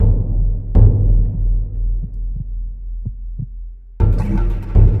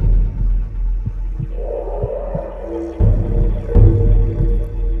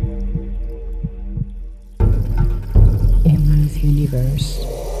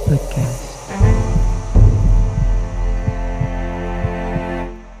Podcast.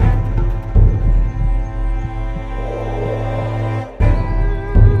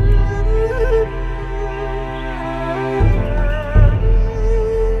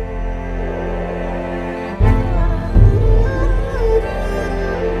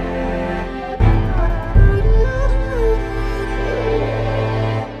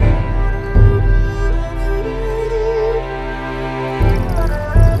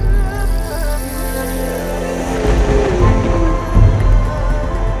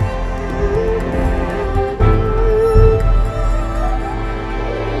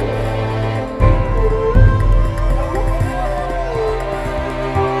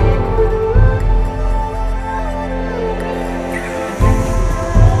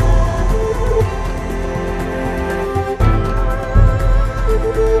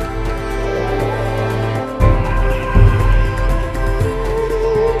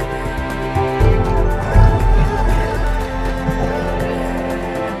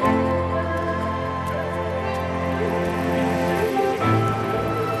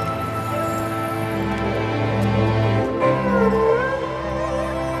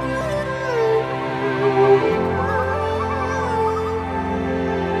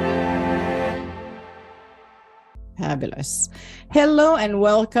 Fabulous. Hello and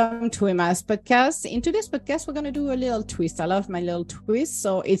welcome to Emma's podcast. In today's podcast, we're going to do a little twist. I love my little twist.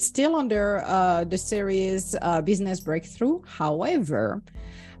 So it's still under the series Business Breakthrough. However,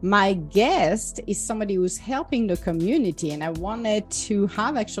 my guest is somebody who's helping the community, and I wanted to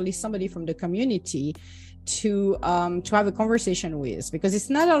have actually somebody from the community to have a conversation with, because it's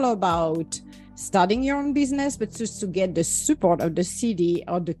not all about starting your own business, but just to get the support of the city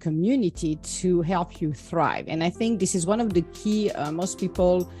or the community to help you thrive. And I think this is one of the key most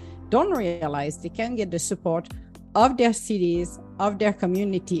people don't realize. They can get the support of their cities, of their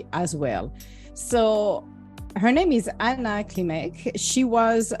community as well. So her name is Anna Klimek. She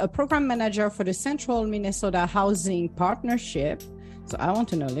was a program manager for the Central Minnesota Housing Partnership. So I want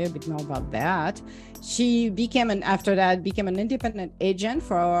to know a little bit more about that. She became an independent agent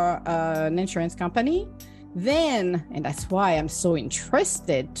for an insurance company. Then, and that's why I'm so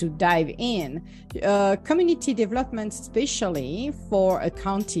interested to dive in, community development specialist for a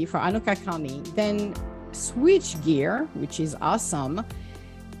county, for Anoka County. Then switch gear, which is awesome.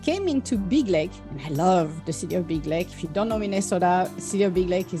 Came into Big Lake, and I love the city of Big Lake. If you don't know Minnesota, city of Big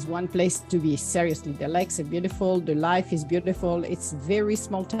Lake is one place to be. Seriously, the lakes are beautiful, the life is beautiful. It's a very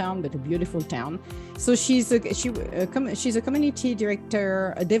small town, but a beautiful town. So she's a community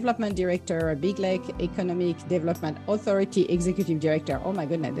director, a development director, a Big Lake Economic Development Authority executive director. Oh my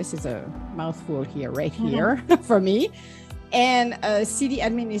goodness, this is a mouthful here, right here for me. And a city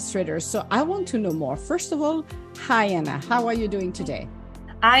administrator. So I want to know more. First of all, hi Anna, how are you doing today?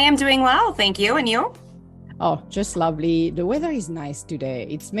 I am doing well, thank you. And you? Oh, just lovely. The weather is nice today.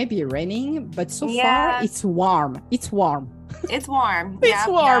 It's maybe raining, but so far it's warm. It's warm. It's warm. It's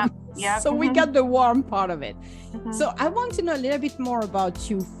warm. Yeah. So we got the warm part of it. So I want to know a little bit more about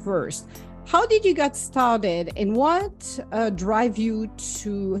you first. How did you get started, and what drive you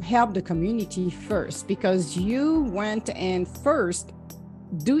to help the community first? Because you went and first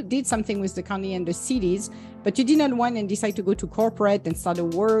did something with the county and the cities, but you did not want and decide to go to corporate and start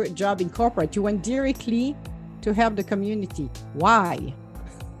a job in corporate. You went directly to help the community. Why?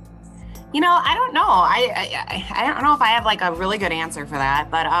 You know, I don't know. I don't know if I have like a really good answer for that,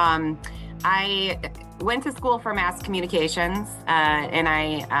 but I went to school for mass communications, and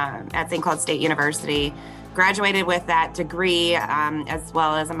I at St. Cloud State University. Graduated with that degree, as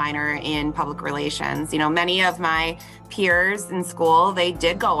well as a minor in public relations. You know, many of my peers in school, they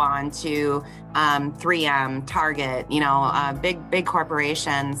did go on to 3M, Target, big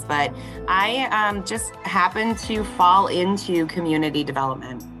corporations. But I just happened to fall into community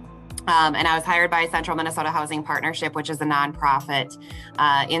development. And I was hired by Central Minnesota Housing Partnership, which is a nonprofit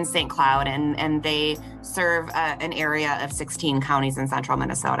in St. Cloud, and they serve an area of 16 counties in Central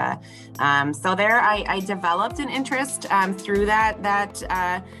Minnesota. So there, I developed an interest through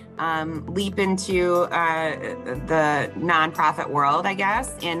that leap into the nonprofit world, I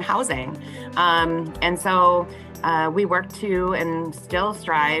guess, in housing. And so we work to and still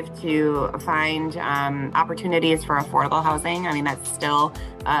strive to find opportunities for affordable housing. I mean, that's still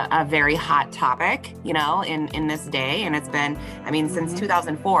a very hot topic, in this day. And it's been, since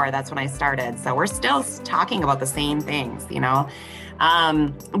 2004, that's when I started. So we're still talking about the same things,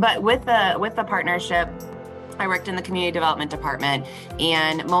 But with the partnership, I worked in the community development department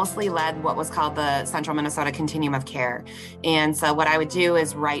and mostly led what was called the Central Minnesota Continuum of Care. And so what I would do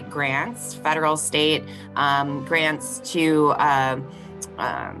is write grants, federal, state grants to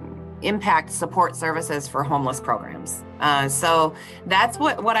impact support services for homeless programs. So that's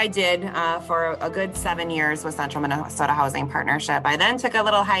what I did for a good 7 years with Central Minnesota Housing Partnership. I then took a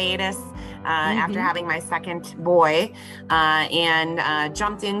little hiatus after having my second boy and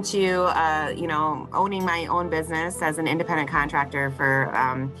jumped into, owning my own business as an independent contractor for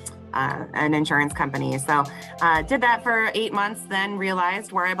an insurance company. So did that for 8 months, then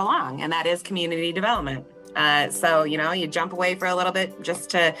realized where I belong, and that is community development. So, you jump away for a little bit just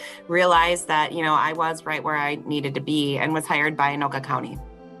to realize that, I was right where I needed to be, and was hired by Anoka County.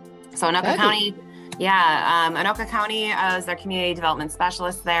 So Anoka County, Anoka County is their community development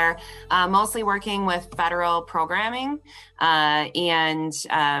specialist there, mostly working with federal programming and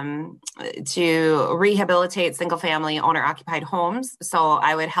to rehabilitate single family owner occupied homes. So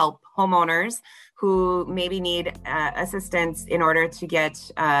I would help homeowners who maybe need assistance in order to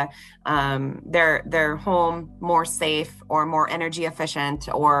get their home more safe or more energy efficient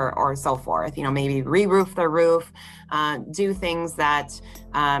or so forth. Maybe re-roof their roof, do things that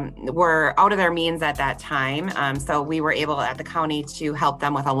were out of their means at that time. So we were able at the county to help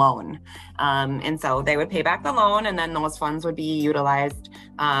them with a loan. And so they would pay back the loan, and then those funds would be utilized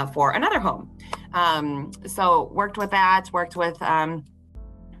for another home. So worked with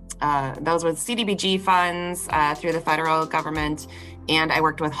those with CDBG funds through the federal government, and I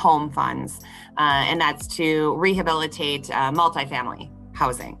worked with home funds, and that's to rehabilitate multifamily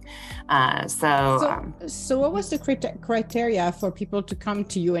housing. So what was the criteria for people to come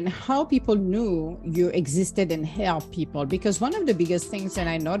to you, and how people knew you existed and helped people? Because one of the biggest things that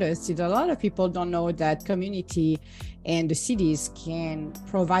I noticed is a lot of people don't know that community and the cities can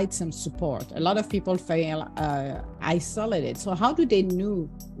provide some support. A lot of people feel isolated. So how do they know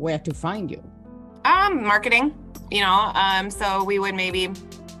where to find you? Marketing, so we would maybe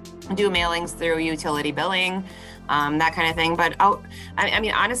do mailings through utility billing, that kind of thing. But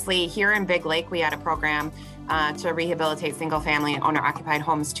honestly, here in Big Lake, we had a program to rehabilitate single family owner occupied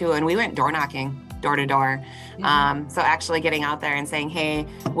homes too. And we went door knocking, door to door. So actually getting out there and saying, hey,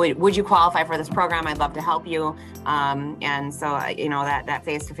 would you qualify for this program? I'd love to help you. And so, that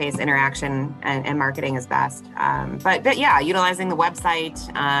face-to-face interaction and marketing is best. But yeah, utilizing the website,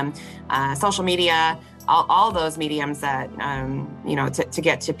 social media, all those mediums that, to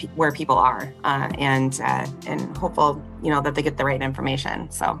get to where people are, and hopeful, that they get the right information.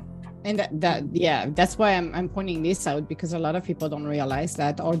 So. And that's why I'm pointing this out, because a lot of people don't realize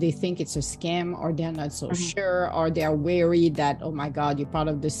that, or they think it's a scam, or they're not so sure, or they're wary that, oh my God, you're part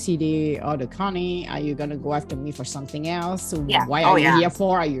of the city or the county. Are you going to go after me for something else? So why are you here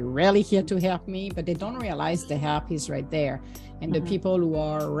for? Are you really here to help me? But they don't realize the help is right there. And the people who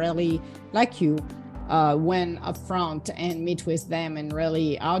are really like you, went up front and meet with them and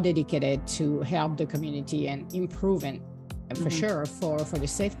really are dedicated to help the community and improve and for sure for the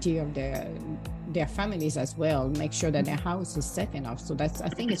safety of their families as well, make sure that their house is safe enough. So I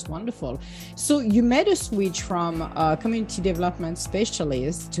think it's wonderful. So you made a switch from community development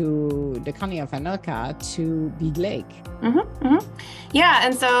specialist to the county of Anoka to Big Lake. Yeah,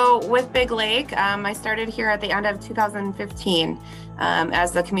 and so with Big Lake, I started here at the end of 2015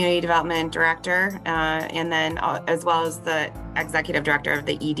 as the community development director, and then as well as the executive director of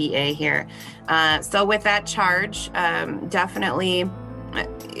the EDA here. So with that charge, definitely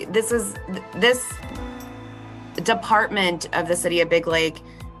this department of the city of Big Lake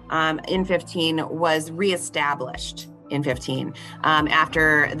in 15 was reestablished in 15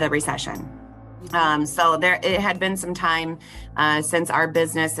 after the recession. So it had been some time since our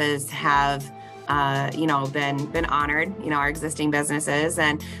businesses have been honored, our existing businesses,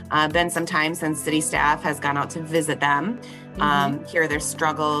 and been some time since city staff has gone out to visit them, hear their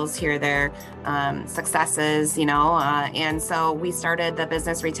struggles, hear their successes, and so we started the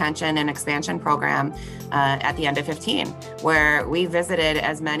business retention and expansion program at the end of 15, where we visited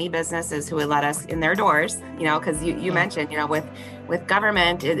as many businesses who would let us in their doors, because you mentioned, with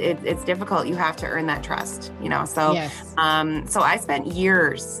government, it's difficult. You have to earn that trust, so yes. So I spent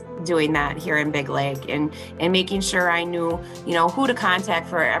years doing that here in Big Lake and making sure I knew, who to contact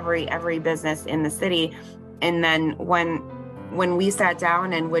for every business in the city. And then when we sat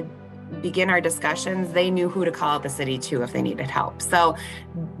down and would begin our discussions, they knew who to call at the city too if they needed help. So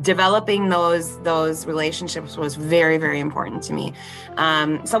developing those relationships was very, very important to me.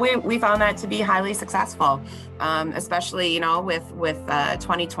 So we found that to be highly successful, especially, with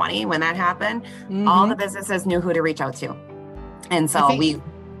 2020 when that happened, all the businesses knew who to reach out to. And so we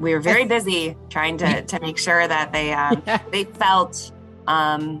were very busy trying to make sure that they felt,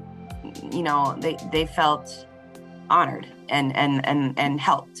 they felt honored and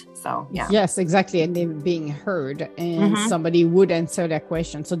helped. So, yeah. Yes, exactly. And then being heard and somebody would answer that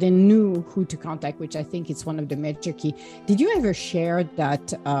question. So they knew who to contact, which I think is one of the major key. Did you ever share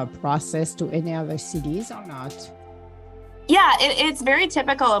that process to any other cities or not? Yeah, it's very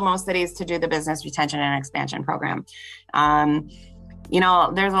typical of most cities to do the business retention and expansion program.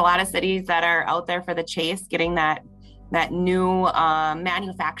 There's a lot of cities that are out there for the chase, getting that new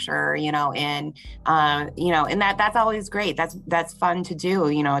manufacturer, and that's always great. That's fun to do,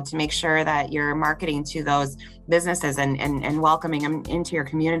 to make sure that you're marketing to those businesses and welcoming them into your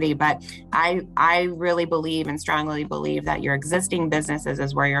community. But I really believe and strongly believe that your existing businesses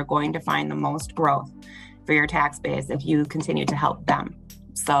is where you're going to find the most growth for your tax base if you continue to help them.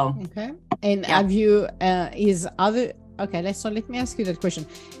 So, okay. And have you, let me ask you that question.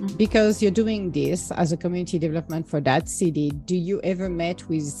 Because you're doing this as a community development for that city, do you ever met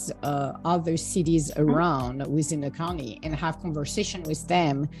with other cities around within the county and have conversation with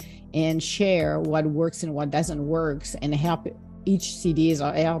them and share what works and what doesn't work and help each cities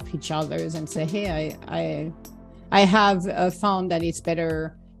or help each others and say, hey, I have found that it's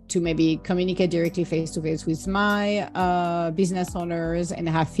better to maybe communicate directly face-to-face with my business owners and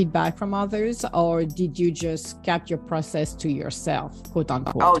have feedback from others? Or did you just keep your process to yourself, quote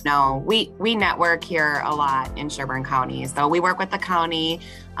unquote? Oh, no. We network here a lot in Sherburne County. So we work with the county,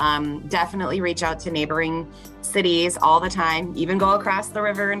 definitely reach out to neighboring cities all the time, even go across the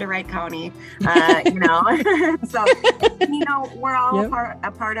river into Wright County, So, we're all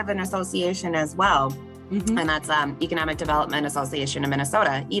a part of an association as well. And that's Economic Development Association of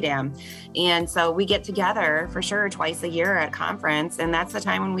Minnesota, EDAM. And so we get together for sure twice a year at conference. And that's the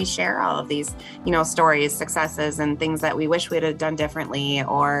time when we share all of these, stories, successes, and things that we wish we'd have done differently,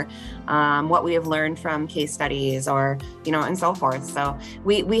 or what we have learned from case studies, or, and so forth. So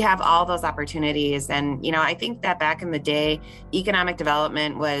we have all those opportunities. And, I think that back in the day, economic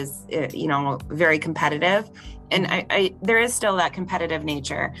development was, very competitive. And I there is still that competitive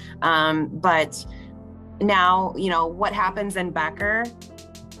nature. But now, what happens in Becker,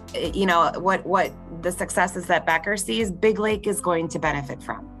 what the successes that Becker sees, Big Lake is going to benefit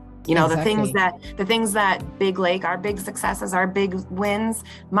from. Exactly. the things that Big Lake, our big successes, our big wins,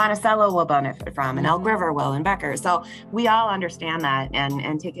 Monticello will benefit from, and Elk River will, and Becker. So we all understand that,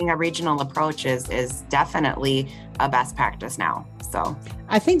 and taking a regional approach is definitely a best practice now. So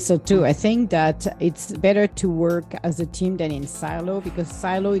I think so too. I think that it's better to work as a team than in silo, because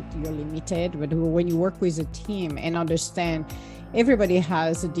silo you're limited, but when you work with a team and understand everybody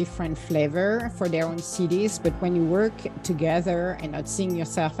has a different flavor for their own cities, but when you work together and not seeing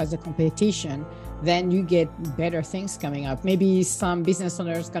yourself as a competition, then you get better things coming up. Maybe some business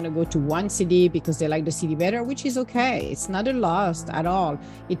owners going to go to one city because they like the city better, which is okay. It's not a loss at all.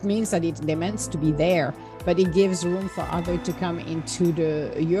 It means that they're meant to be there, but it gives room for others to come into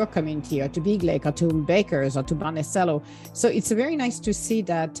your community, or to Big Lake, or to Bakers, or to Monticello. So it's very nice to see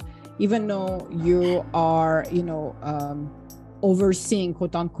that even though you are, overseeing,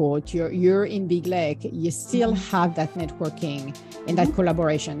 quote unquote, you're in Big Lake, you still have that networking and that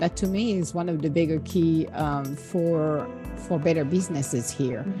collaboration. That to me is one of the bigger key for better businesses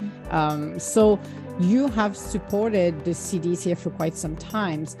here. So you have supported the cities here for quite some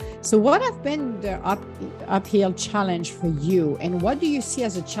time. So what have been the uphill challenge for you, and what do you see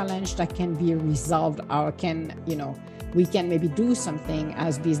as a challenge that can be resolved, or we can maybe do something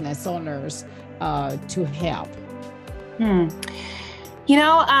as business owners to help?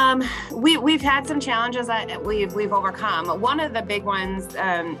 We've had some challenges that we've overcome. One of the big ones,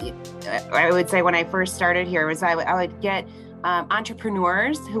 I would say, when I first started here, was I would get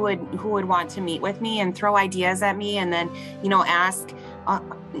entrepreneurs who would want to meet with me and throw ideas at me, and then ask,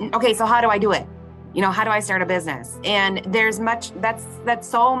 okay, so how do I do it? How do I start a business? And there's that's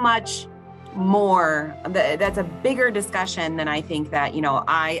so much more. That's a bigger discussion than I think that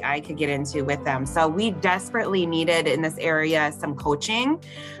I could get into with them. So we desperately needed in this area some coaching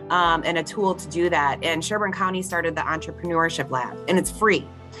and a tool to do that. And Sherburne County started the Entrepreneurship Lab, and it's free.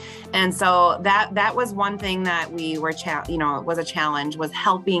 And so that was one thing that we were was a challenge, was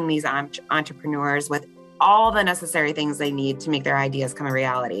helping these entrepreneurs with all the necessary things they need to make their ideas come a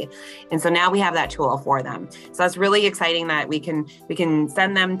reality. And so now we have that tool for them. So it's really exciting that we can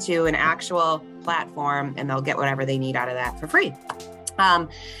send them to an actual platform, and they'll get whatever they need out of that for free.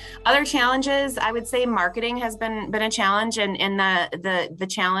 Other challenges, I would say marketing has been a challenge, and the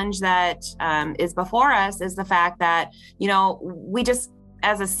challenge that is before us is the fact that we just,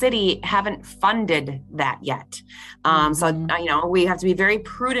 as a city, haven't funded that yet. So, we have to be very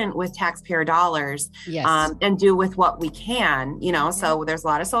prudent with taxpayer dollars, and do with what we can, so there's a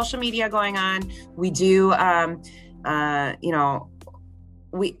lot of social media going on. We do,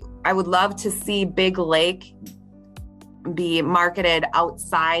 I would love to see Big Lake be marketed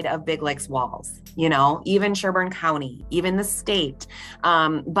outside of Big Lake's walls, even Sherburne County, even the state.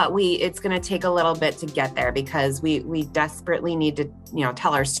 But it's going to take a little bit to get there because we desperately need to,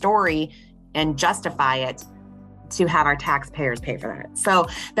 tell our story and justify it to have our taxpayers pay for that. So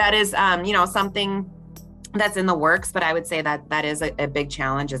that is, something that's in the works, but I would say that is a big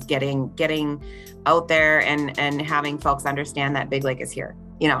challenge, is getting out there and having folks understand that Big Lake is here,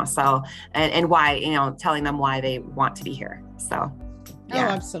 so, and why, telling them why they want to be here. So. Yeah.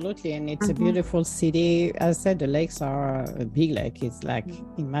 Oh, absolutely. And it's a beautiful city. As I said, the lakes are a Big Lake. It's like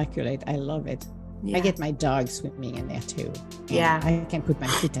immaculate. I love it. Yeah. I get my dog swimming in there too. Yeah. I can put my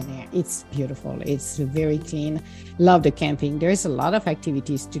feet in there. It's beautiful. It's very clean. Love the camping. There's a lot of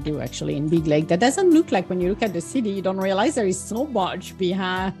activities to do actually in Big Lake. That doesn't look like, when you look at the city, you don't realize there is so much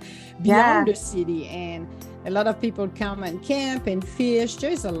beyond the city. And a lot of people come and camp and fish.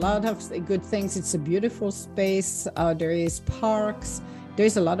 There's a lot of good things. It's a beautiful space. There is parks.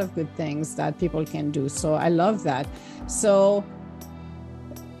 There's a lot of good things that people can do. So I love that. So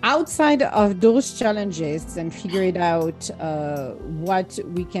outside of those challenges and figure it out, what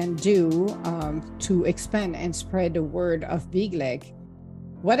we can do to expand and spread the word of Big Lake.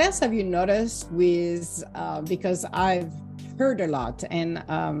 What else have you noticed with, because I've heard a lot, and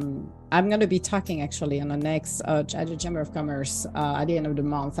I'm going to be talking actually on the next at the Chamber of Commerce at the end of the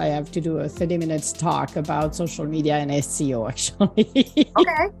month. I have to do a 30 minutes talk about social media and SEO actually.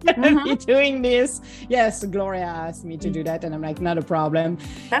 Okay. I'm be doing this. Yes, Gloria asked me to do that, and I'm like, not a problem.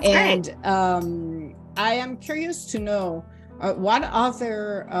 That's great. And I am curious to know what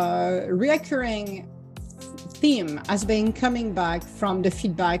other reoccurring theme has been coming back from the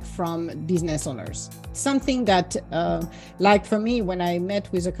feedback from business owners. Something that, like for me, when I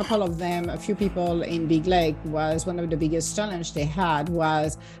met with a couple of them, a few people in Big Lake, was one of the biggest challenge they had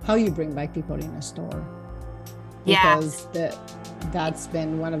was how you bring back people in a store. Because that's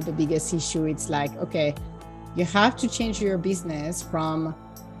been one of the biggest issue. It's like, okay, you have to change your business from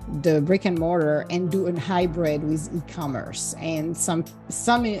the brick and mortar and do a hybrid with e-commerce. And some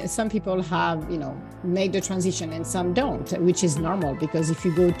people have, made the transition and some don't, which is normal, because if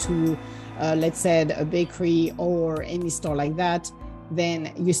you go to, let's say, a bakery or any store like that,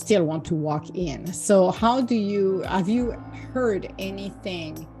 then you still want to walk in. So have you heard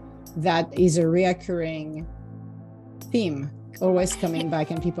anything that is a reoccurring theme, always coming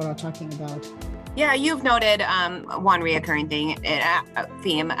back and people are talking about? Yeah, you've noted one reoccurring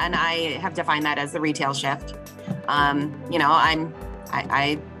theme, and I have defined that as the retail shift.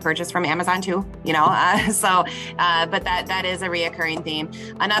 I purchase from Amazon too, so, but that is a reoccurring theme.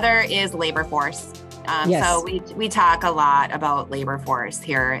 Another is labor force. Yes. So we talk a lot about labor force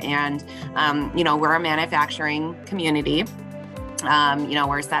here, and, we're a manufacturing community.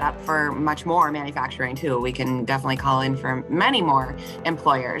 We're set up for much more manufacturing too. We can definitely call in for many more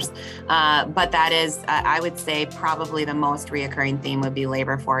employers. But that is, I would say, probably the most reoccurring theme would be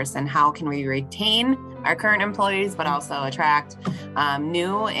labor force, and how can we retain our current employees, but also attract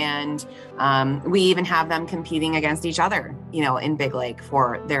new, and we even have them competing against each other, in Big Lake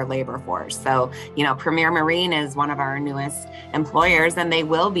for their labor force. So, Premier Marine is one of our newest employers, and they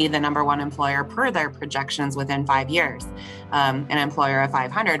will be the number one employer per their projections within 5 years, an employer of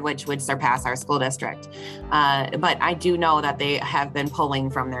 500, which would surpass our school district. But I do know that they have been pulling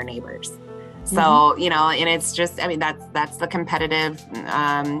from their neighbors. So, and it's just, that's the competitive,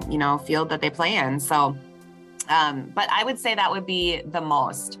 field that they play in. So, but I would say that would be the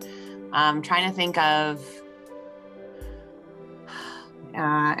most. Trying to think of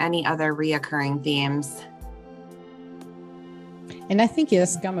any other reoccurring themes. And I think it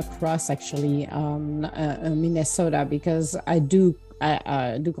has come across actually Minnesota, because I do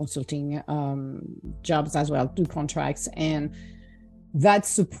consulting jobs as well, do contracts, and that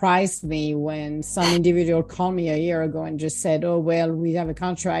surprised me when some individual called me a year ago and just said, oh, well, we have a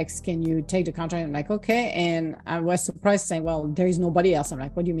contract. Can you take the contract? I'm like, okay. And I was surprised, saying, well, there is nobody else. I'm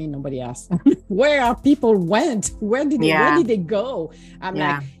like, what do you mean nobody else? Where are people went? Where did they go? I'm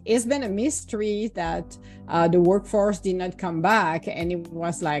like, it's been a mystery that the workforce did not come back. And it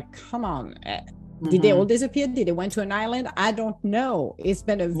was like, come on. Did they all disappear? Did they went to an island? I don't know. It's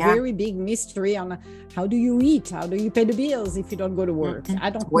been a very big mystery on how do you eat? How do you pay the bills if you don't go to work?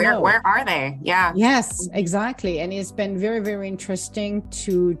 I don't know. Where are they? Yeah. Yes, exactly. And it's been very, very interesting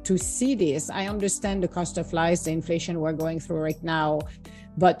to see this. I understand the cost of life, the inflation we're going through right now,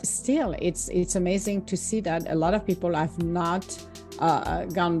 but still, it's amazing to see that a lot of people have not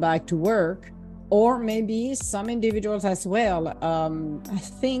gone back to work or maybe some individuals as well, I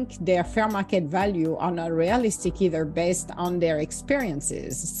think their fair market value are not realistic either based on their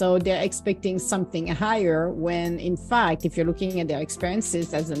experiences. So they're expecting something higher when in fact, if you're looking at their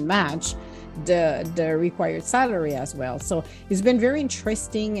experiences, doesn't match the required salary as well. So it's been very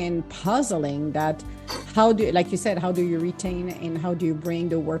interesting and puzzling that how do, like you said, how do you retain and how do you bring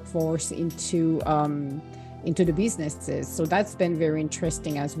the workforce into the businesses? So that's been very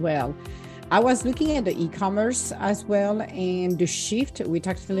interesting as well. I was looking at the e-commerce as well and the shift. We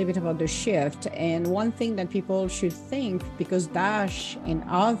talked a little bit about the shift. And one thing that people should think, because Dash and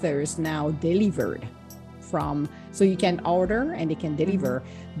others now delivered from, so you can order and they can deliver.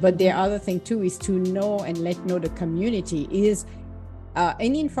 But the other thing too is to know and know the community is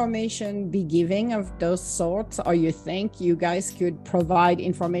any information be giving of those sorts, or you think you guys could provide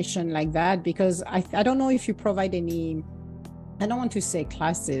information like that? Because I don't know if you provide any, I don't want to say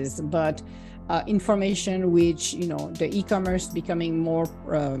classes, but information which, you know, the e-commerce becoming more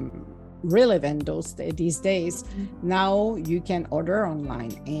relevant these days. Now you can order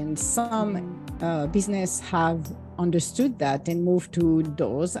online, and some business have understood that and moved to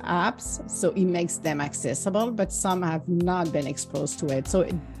those apps, so it makes them accessible, but some have not been exposed to it. So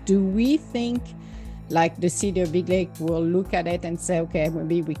do we think like the city of Big Lake will look at it and say, okay,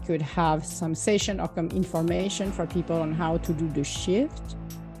 maybe we could have some session or some information for people on how to do the shift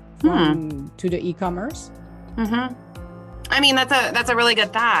from to the e-commerce? I mean, that's a really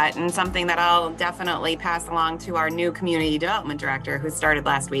good thought, and something that I'll definitely pass along to our new community development director who started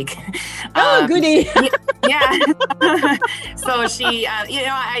last week. Oh, goody. Yeah. So she,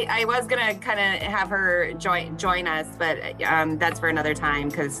 I was gonna kind of have her join us, but that's for another time,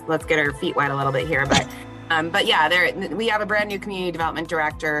 because let's get our feet wet a little bit here. But yeah, we have a brand new community development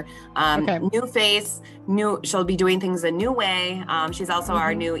director, new face, she'll be doing things a new way. She's also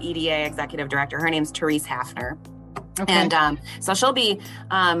our new EDA executive director. Her name's Therese Hafner. Okay. And so she'll be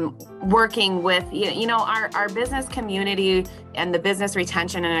working with, our business community and the business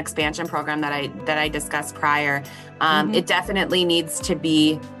retention and expansion program that I discussed prior. It definitely needs to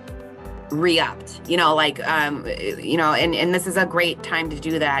be re-upped, and this is a great time to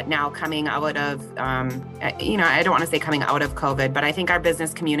do that now, coming out of, I don't want to say coming out of COVID, but I think our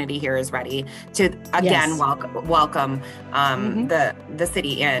business community here is ready to again welcome the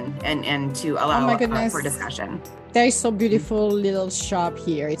city in and to allow for discussion. There is so beautiful little shop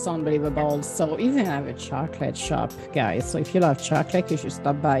here. It's unbelievable. So even have a chocolate shop, guys. So if you love chocolate, you should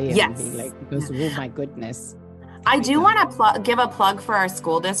stop by and be like, because oh my goodness. I do want to give a plug for our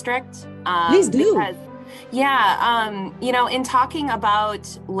school district. Please do. Because, in talking about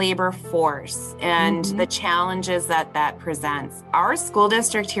labor force and the challenges that presents, our school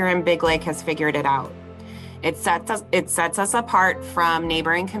district here in Big Lake has figured it out. It sets us apart from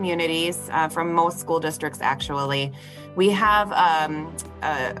neighboring communities, from most school districts, actually. We have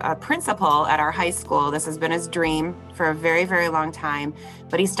a principal at our high school. This has been his dream for a very, very long time,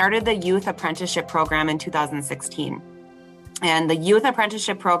 but he started the youth apprenticeship program in 2016. And the youth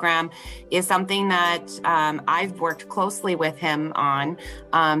apprenticeship program is something that I've worked closely with him on.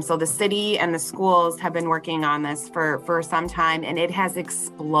 So the city and the schools have been working on this for some time, and it has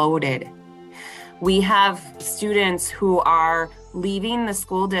exploded. We have students who are leaving the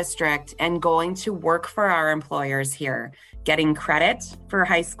school district and going to work for our employers here, getting credit for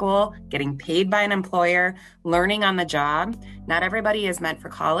high school, getting paid by an employer, learning on the job. Not everybody is meant for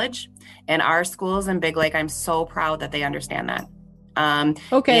college. And our schools in Big Lake, I'm so proud that they understand that. Oh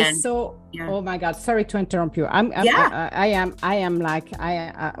my God, sorry to interrupt you. Oh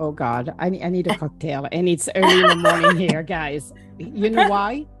God, I need a cocktail, and it's early in the morning here, guys. You know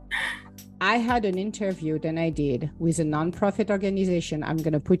why? I had an interview that I did with a nonprofit organization. I'm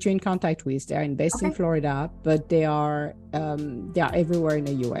going to put you in contact with. They're based in Florida, but they are everywhere in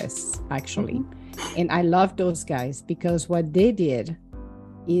the US, actually. And I love those guys because what they did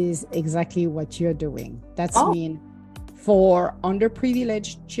is exactly what you're doing. For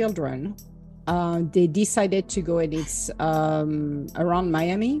underprivileged children, they decided to go, and it's around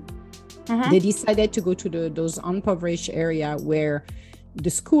Miami. They decided to go to those impoverished area where the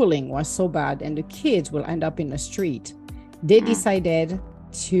schooling was so bad and the kids will end up in the street. They decided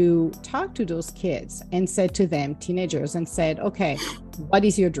to talk to those kids and said to them, teenagers, and said, okay, what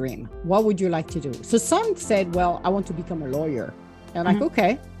is your dream? What would you like to do? So some said, well, I want to become a lawyer. And like,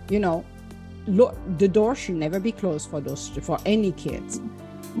 okay, the door should never be closed for any kids.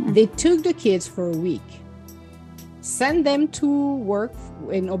 They took the kids for a week, sent them to work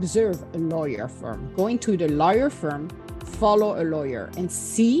and observe a lawyer firm, going to the lawyer firm, follow a lawyer and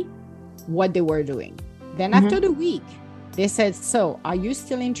see what they were doing. Then after the week, They said, so are you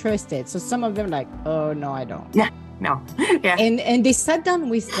still interested? So some of them like, oh, no, I don't. Yeah, no. Yeah. And they sat down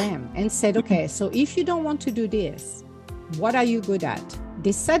with them and said, okay, so if you don't want to do this, what are you good at?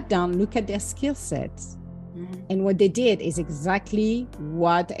 They sat down, look at their skill sets. And what they did is exactly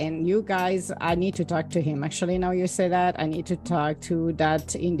what, and you guys, I need to talk to him. Actually, now you say that, I need to talk to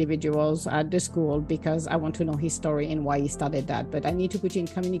that individuals at the school because I want to know his story and why he started that. But I need to put you in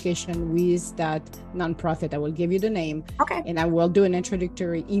communication with that nonprofit. I will give you the name. Okay. And I will do an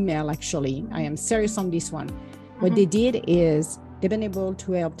introductory email, actually. I am serious on this one. What they did is they've been able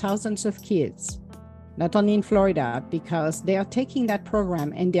to help thousands of kids, not only in Florida, because they are taking that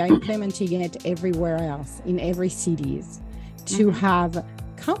program and they are implementing it everywhere else, in every cities, to have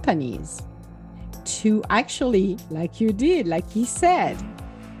companies to actually, like you did, like he said,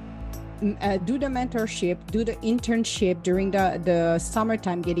 do the mentorship, do the internship during the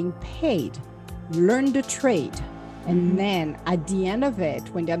summertime, getting paid, learn the trade. And then at the end of it,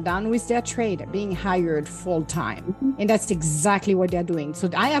 when they're done with their trade, being hired full time. And that's exactly what they're doing. So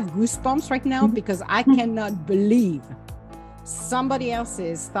I have goosebumps right now because I cannot believe somebody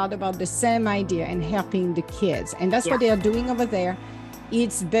else's thought about the same idea and helping the kids. And that's what they are doing over there.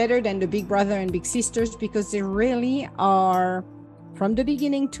 It's better than the big brother and big sisters because they really are, from the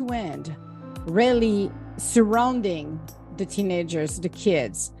beginning to end, really surrounding the teenagers, the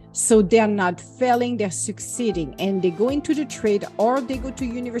kids. So they're not failing, they're succeeding, and they go into the trade or they go to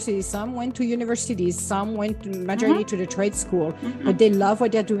university. Some went to universities, some went majority to the trade school, but they love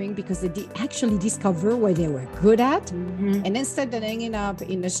what they're doing because they actually discover what they were good at. And instead of hanging up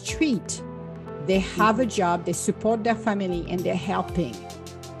in the street, they have a job, they support their family, and they're helping.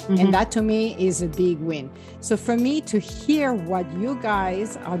 And that to me is a big win. So for me to hear what you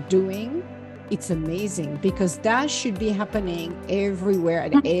guys are doing, it's amazing because that should be happening everywhere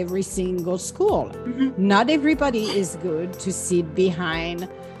at every single school. Not everybody is good to sit behind,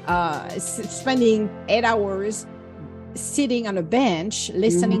 spending 8 hours sitting on a bench,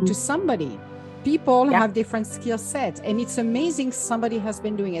 listening to somebody. People have different skill sets, and it's amazing somebody has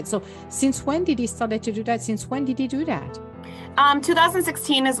been doing it. So since when did he start to do that? Since when did he do that?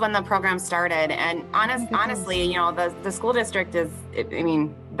 2016 is when the program started. And honestly, you know, the school district is, I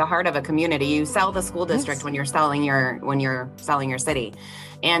mean, the heart of a community. You sell the school district when you're selling your city.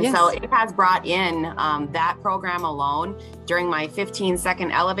 And so it has brought in that program alone. During my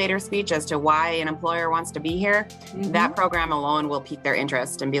 15-second elevator speech as to why an employer wants to be here, that program alone will pique their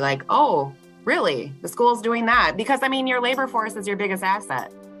interest and be like, oh, really? The school's doing that? Because I mean, your labor force is your biggest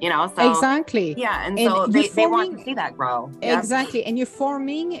asset. You know, so exactly. Yeah. And so they want to see that grow. Exactly. And you're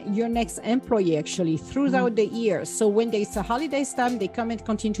forming your next employee actually throughout the year. So when there's a holiday time, they come and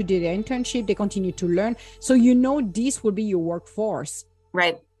continue to do their internship, they continue to learn. So you know this will be your workforce.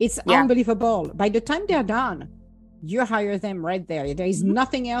 Right. It's unbelievable. By the time they're done, you hire them right there. There is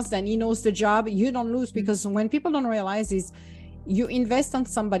nothing else than he knows the job. You don't lose because when people don't realize is you invest on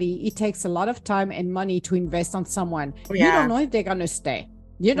somebody, it takes a lot of time and money to invest on someone. You don't know if they're going to stay.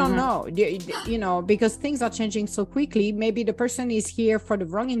 You don't know, you know, because things are changing so quickly. Maybe the person is here for the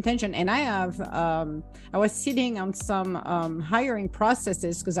wrong intention. And I was sitting on some hiring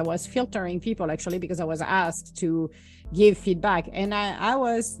processes because I was filtering people actually, because I was asked to give feedback. And I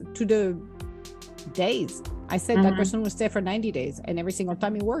was to the days. I said that person will stay for 90 days. And every single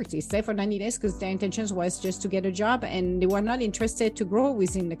time it worked. He stayed for 90 days because their intentions was just to get a job. And they were not interested to grow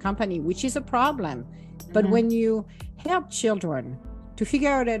within the company, which is a problem. But when you help children to figure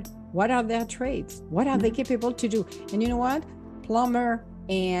out what are their trades, what are they capable to do, and you know what, plumber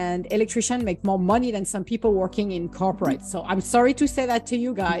and electrician make more money than some people working in corporate. So I'm sorry to say that to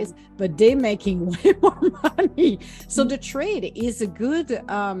you guys, but they're making way more money. So the trade is a good,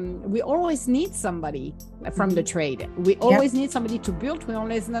 we always need somebody from the trade. We always need somebody to build, we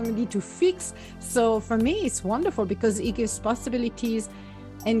always need somebody to fix. So for me, it's wonderful because it gives possibilities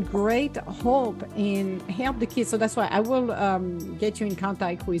and great hope in help the kids. So that's why I will get you in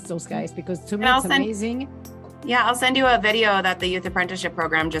contact with those guys because to me it's amazing. Yeah, I'll send you a video that the Youth Apprenticeship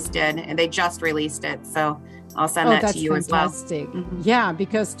Program just did, and they just released it. So I'll send that to you fantastic. As well. Yeah,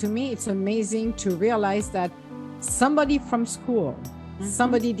 because to me it's amazing to realize that somebody from school,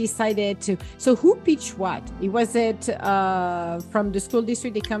 somebody decided to. So who pitched what? Was it from the school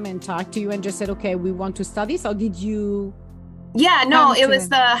district? They come and talk to you and just said, okay, we want to start this, or did you? Yeah, no, it was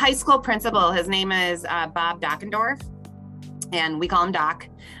the high school principal. His name is Bob Dockendorf. and we call him Doc.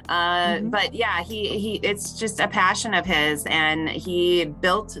 But yeah, he it's just a passion of his, and he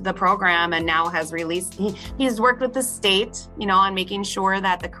built the program and now has released, he's worked with the state, on making sure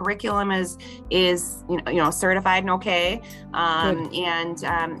that the curriculum is certified and okay.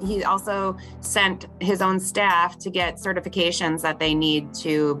 And he also sent his own staff to get certifications that they need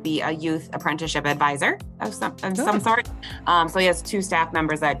to be a youth apprenticeship advisor of some sort. So he has 2 staff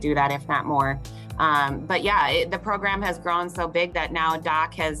members that do that, if not more. But yeah, the program has grown so big that now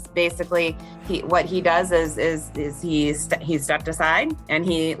Doc has basically, what he does is he stepped aside and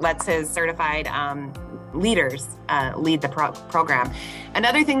he lets his certified leaders lead the program.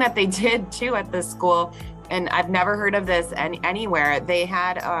 Another thing that they did too at this school, and I've never heard of this anywhere, they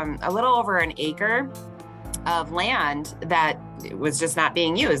had a little over an acre of land that was just not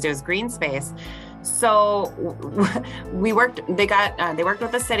being used. It was green space. So they worked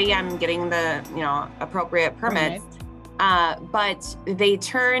with the city on getting the, appropriate permits. But they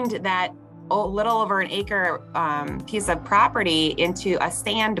turned that little over an acre piece of property into a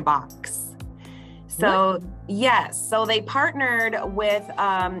sandbox. So what? Yes, so they partnered with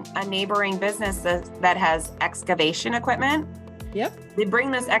a neighboring business that has excavation equipment. Yep. They bring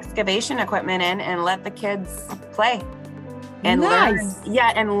this excavation equipment in and let the kids play. And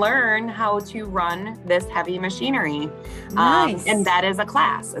learn how to run this heavy machinery. Nice. And that is a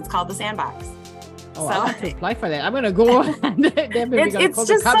class. It's called the Sandbox. Oh, I want to apply for that. I'm going to go and they're going to call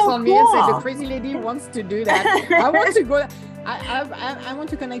the cops on me and say the crazy lady wants to do that. I want to go. I want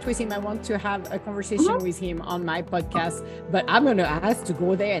to connect with him. I want to have a conversation with him on my podcast, but I'm going to ask to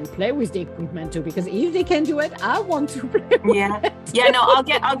go there and play with the equipment too, because if they can do it, I want to play with it. Yeah, no,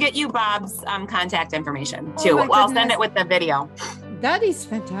 I'll get you Bob's contact information too. I'll send it with the video. That is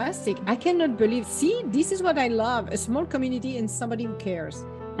fantastic. I cannot believe. See, this is what I love. A small community and somebody who cares.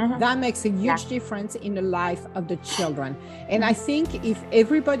 That makes a huge difference in the life of the children. And I think if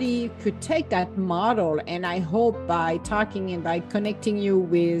everybody could take that model, and I hope by talking and by connecting you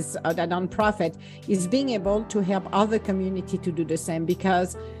with that nonprofit, is being able to help other community to do the same,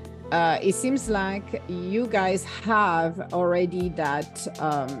 because it seems like you guys have already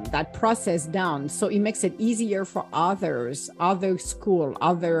that process down. So it makes it easier for others, other school,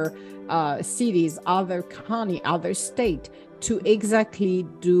 other cities, other county, other state to exactly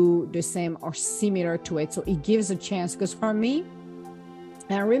do the same or similar to it. So it gives a chance. Because for me,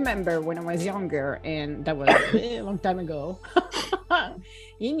 I remember when I was younger, and that was a long time ago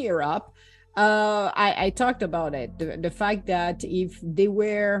in Europe, I talked about it. The fact that if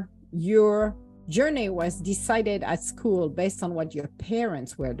your journey was decided at school based on what your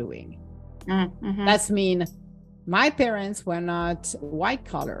parents were doing, that's mean my parents were not white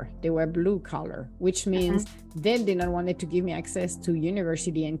collar, they were blue collar, which means they didn't want to give me access to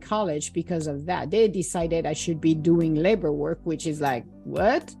university and college because of that. They decided I should be doing labor work, which is like,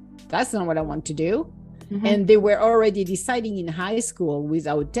 what? That's not what I want to do. And they were already deciding in high school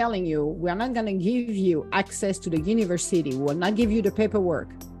without telling you, we're not going to give you access to the university. We will not give you the paperwork.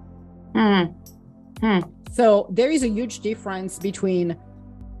 So there is a huge difference between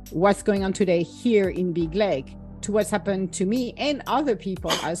what's going on today here in Big Lake to what's happened to me and other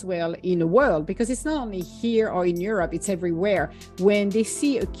people as well in the world, because it's not only here or in Europe, it's everywhere. When they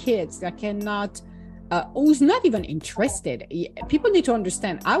see a kid that cannot, who's not even interested, people need to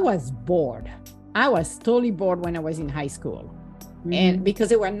understand, I was bored. I was totally bored when I was in high school. And because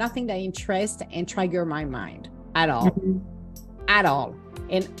there were nothing that interested and triggered my mind at all, at all.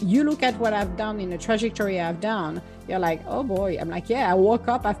 And you look at what I've done in the trajectory I've done, you're like, oh boy. I'm like, yeah, I woke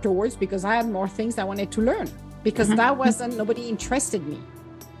up afterwards because I had more things I wanted to learn, because that wasn't, nobody interested me.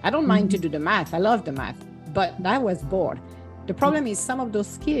 I don't mind to do the math. I love the math, but I was bored. The problem is some of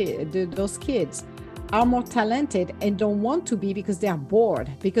those kids are more talented and don't want to be because they are bored,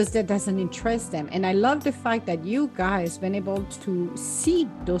 because that doesn't interest them. And I love the fact that you guys been able to see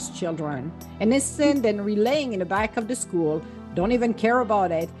those children, and instead than relaying in the back of the school, don't even care about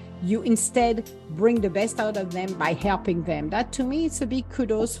it, you instead bring the best out of them by helping them. That to me, it's a big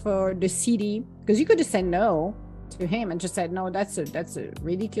kudos for the city, because you could have said no to him and just said, no, that's a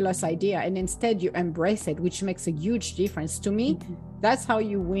ridiculous idea. And instead you embrace it, which makes a huge difference. To me, that's how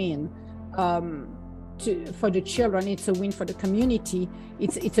you win. For the children, it's a win for the community.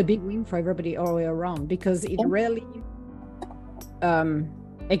 It's a big win for everybody all the way around, because it really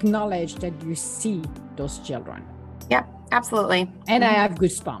acknowledge that you see those children. Yeah, absolutely. And I have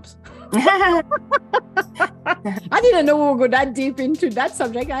goosebumps. I didn't know we would go that deep into that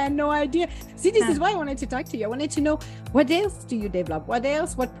subject. I had no idea. See, this is why I wanted to talk to you. I wanted to know, what else do you develop?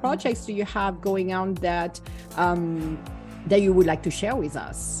 What projects do you have going on that that you would like to share with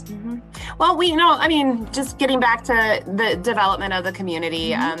us? Mm-hmm. Well, just getting back to the development of the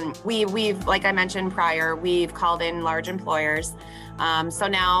community, we've, like I mentioned prior, we've called in large employers. So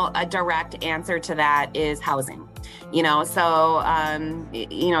now a direct answer to that is housing. If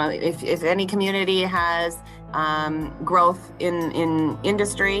any community has growth in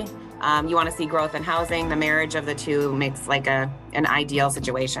industry, you want to see growth in housing, the marriage of the two makes like an ideal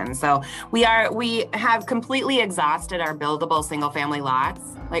situation. So we have completely exhausted our buildable single family lots.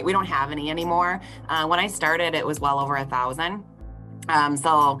 Like, we don't have any anymore. When I started, it was well over 1,000.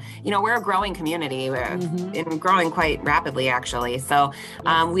 We're a growing community and growing quite rapidly, actually. So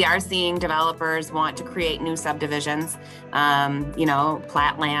we are seeing developers want to create new subdivisions,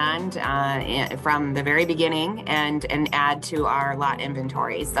 plat land from the very beginning and add to our lot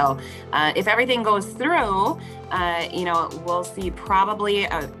inventory. So if everything goes through, we'll see probably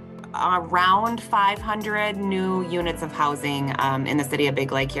around 500 new units of housing in the city of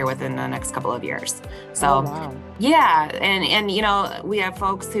Big Lake here within the next couple of years. So, wow. Yeah. And we have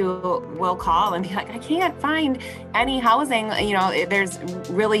folks who will call and be like, I can't find any housing. There's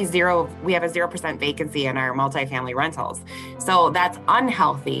really we have a 0% vacancy in our multifamily rentals. So that's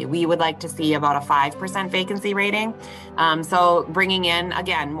unhealthy. We would like to see about a 5% vacancy rating. So bringing in,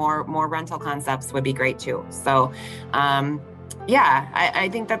 again, more rental concepts would be great too. So, I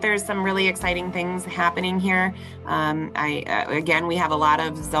think that there's some really exciting things happening here. We have a lot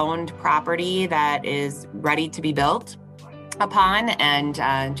of zoned property that is ready to be built upon, and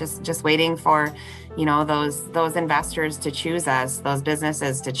just waiting for, those investors to choose us, those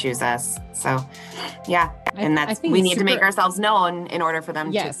businesses to choose us. So, yeah, and we need to make ourselves known in order for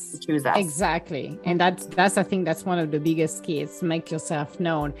them to choose us. Exactly, and that's I think that's one of the biggest keys. Make yourself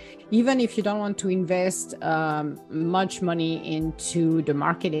known, even if you don't want to invest much money into the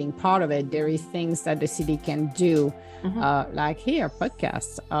marketing part of it. There is things that the city can do, like here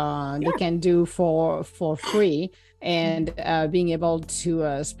podcasts. They can do for free. And being able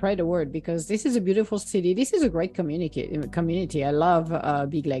to spread the word, because this is a beautiful city. This is a great community. I love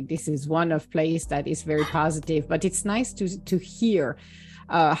Big Lake. This is one of place that is very positive, but it's nice to hear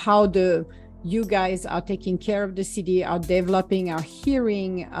how you guys are taking care of the city, are developing, are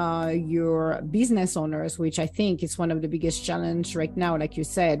hearing your business owners, which I think is one of the biggest challenge right now. Like you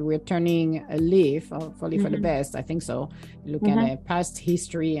said, we're turning a leaf, hopefully for the best. I think so. Looking at past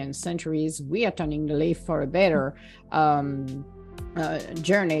history and centuries, we are turning the leaf for a better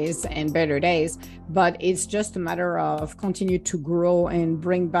journeys and better days. But it's just a matter of continue to grow and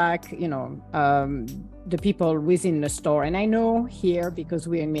bring back, the people within the store. And I know here, because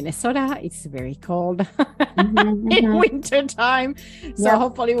we're in Minnesota, it's very cold in winter time. So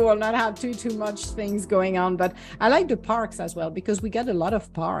hopefully we will not have too much things going on. But I like the parks as well, because we got a lot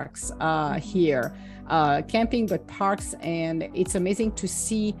of parks here, camping, but parks. And it's amazing to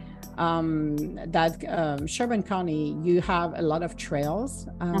see that Sherburne County, you have a lot of trails.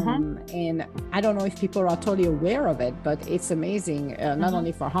 And I don't know if people are totally aware of it, but it's amazing, not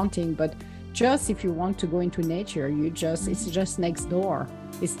only for hunting, but just if you want to go into nature, it's just next door.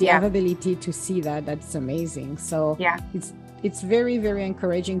 It's the availability to see that's amazing. So it's very, very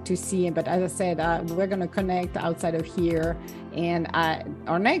encouraging to see. But as I said, we're going to connect outside of here, and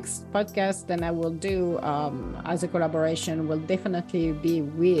our next podcast then I will do as a collaboration will definitely be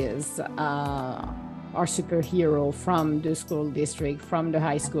with our superhero from the school district, from the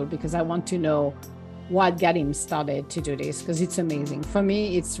high school, because I want to know what got him started to do this, because it's amazing. For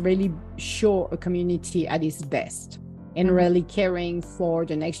me, it's really show a community at its best and really caring for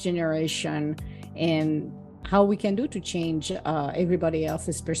the next generation and how we can do to change everybody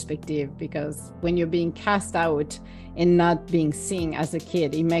else's perspective, because when you're being cast out and not being seen as a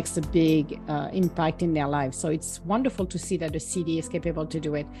kid, it makes a big impact in their lives. So it's wonderful to see that the city is capable to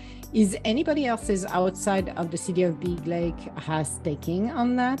do it. Is anybody else's outside of the city of Big Lake has taken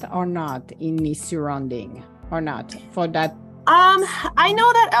on that or not in the surrounding or not for that? I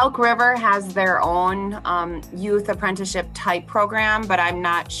know that Elk River has their own youth apprenticeship type program, but I'm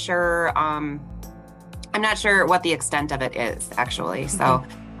not sure what the extent of it is, actually. So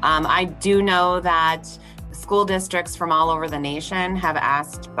I do know that school districts from all over the nation have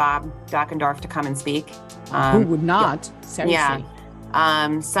asked Bob Dockendorf to come and speak. Who would not? Seriously.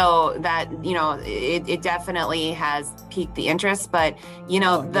 Yeah. So that, it definitely has piqued the interest, but,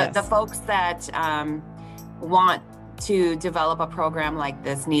 the folks that want to develop a program like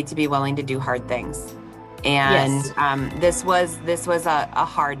this need to be willing to do hard things. And this was a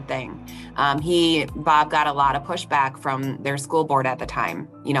hard thing. Bob got a lot of pushback from their school board at the time.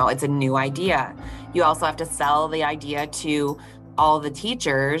 It's a new idea. You also have to sell the idea to all the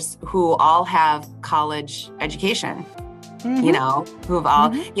teachers who all have college education. you know, who've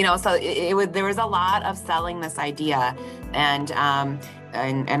all, you know, so there was a lot of selling this idea and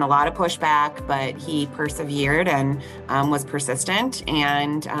a lot of pushback, but he persevered and was persistent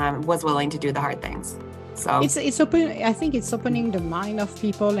and was willing to do the hard things. So it's open. I think it's opening the mind of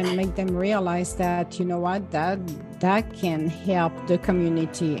people and make them realize that, you know what, that can help the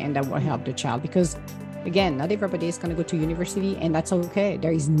community and that will help the child, because again, not everybody is going to go to university, and that's okay.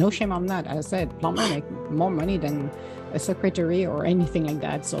 There is no shame on that. As I said, plumber make more money than a secretary or anything like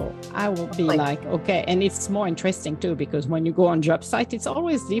that. So I will be like, okay. And it's more interesting too, because when you go on job site, it's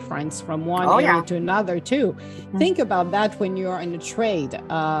always different from one area to another too. Think about that when you are in a trade.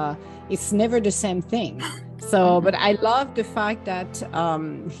 It's never the same thing. So, but I love the fact that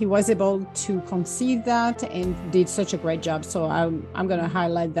he was able to conceive that and did such a great job. So I'm going to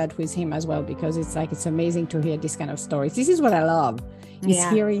highlight that with him as well, because it's amazing to hear this kind of stories. This is what I love, is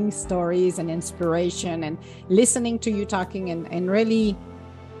hearing stories and inspiration and listening to you talking and really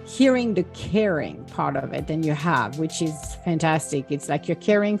hearing the caring part of it than you have, which is fantastic. It's like you're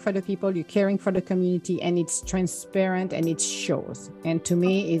caring for the people, you're caring for the community, and it's transparent and it shows. And to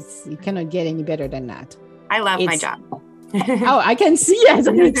me, you cannot get any better than that. I love my job. Oh, I can see it.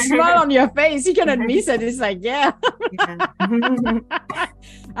 The smile on your face. You cannot miss it. It's like, yeah.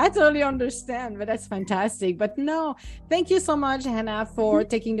 I totally understand, but that's fantastic. But no, thank you so much, Hannah, for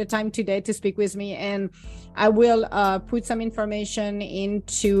taking the time today to speak with me. And I will put some information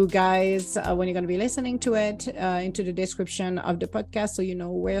into, guys, when you're going to be listening to it, into the description of the podcast, so you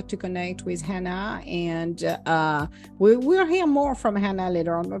know where to connect with Hannah. And we'll hear more from Hannah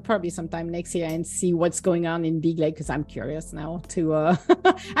later on, probably sometime next year, and see what's going on in Big Lake, because I'm curious now to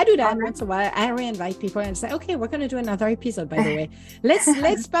I do that once in a while. I reinvite people and say, okay, we're going to do another episode, by the way.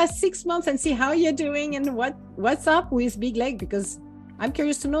 Let's pass 6 months and see how you're doing and what's up with Big Lake, because I'm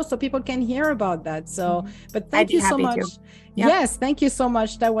curious to know, so people can hear about that. So, but thank you so much. Yep. Yes, thank you so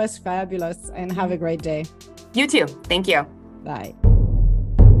much. That was fabulous, and have a great day. You too. Thank you. Bye.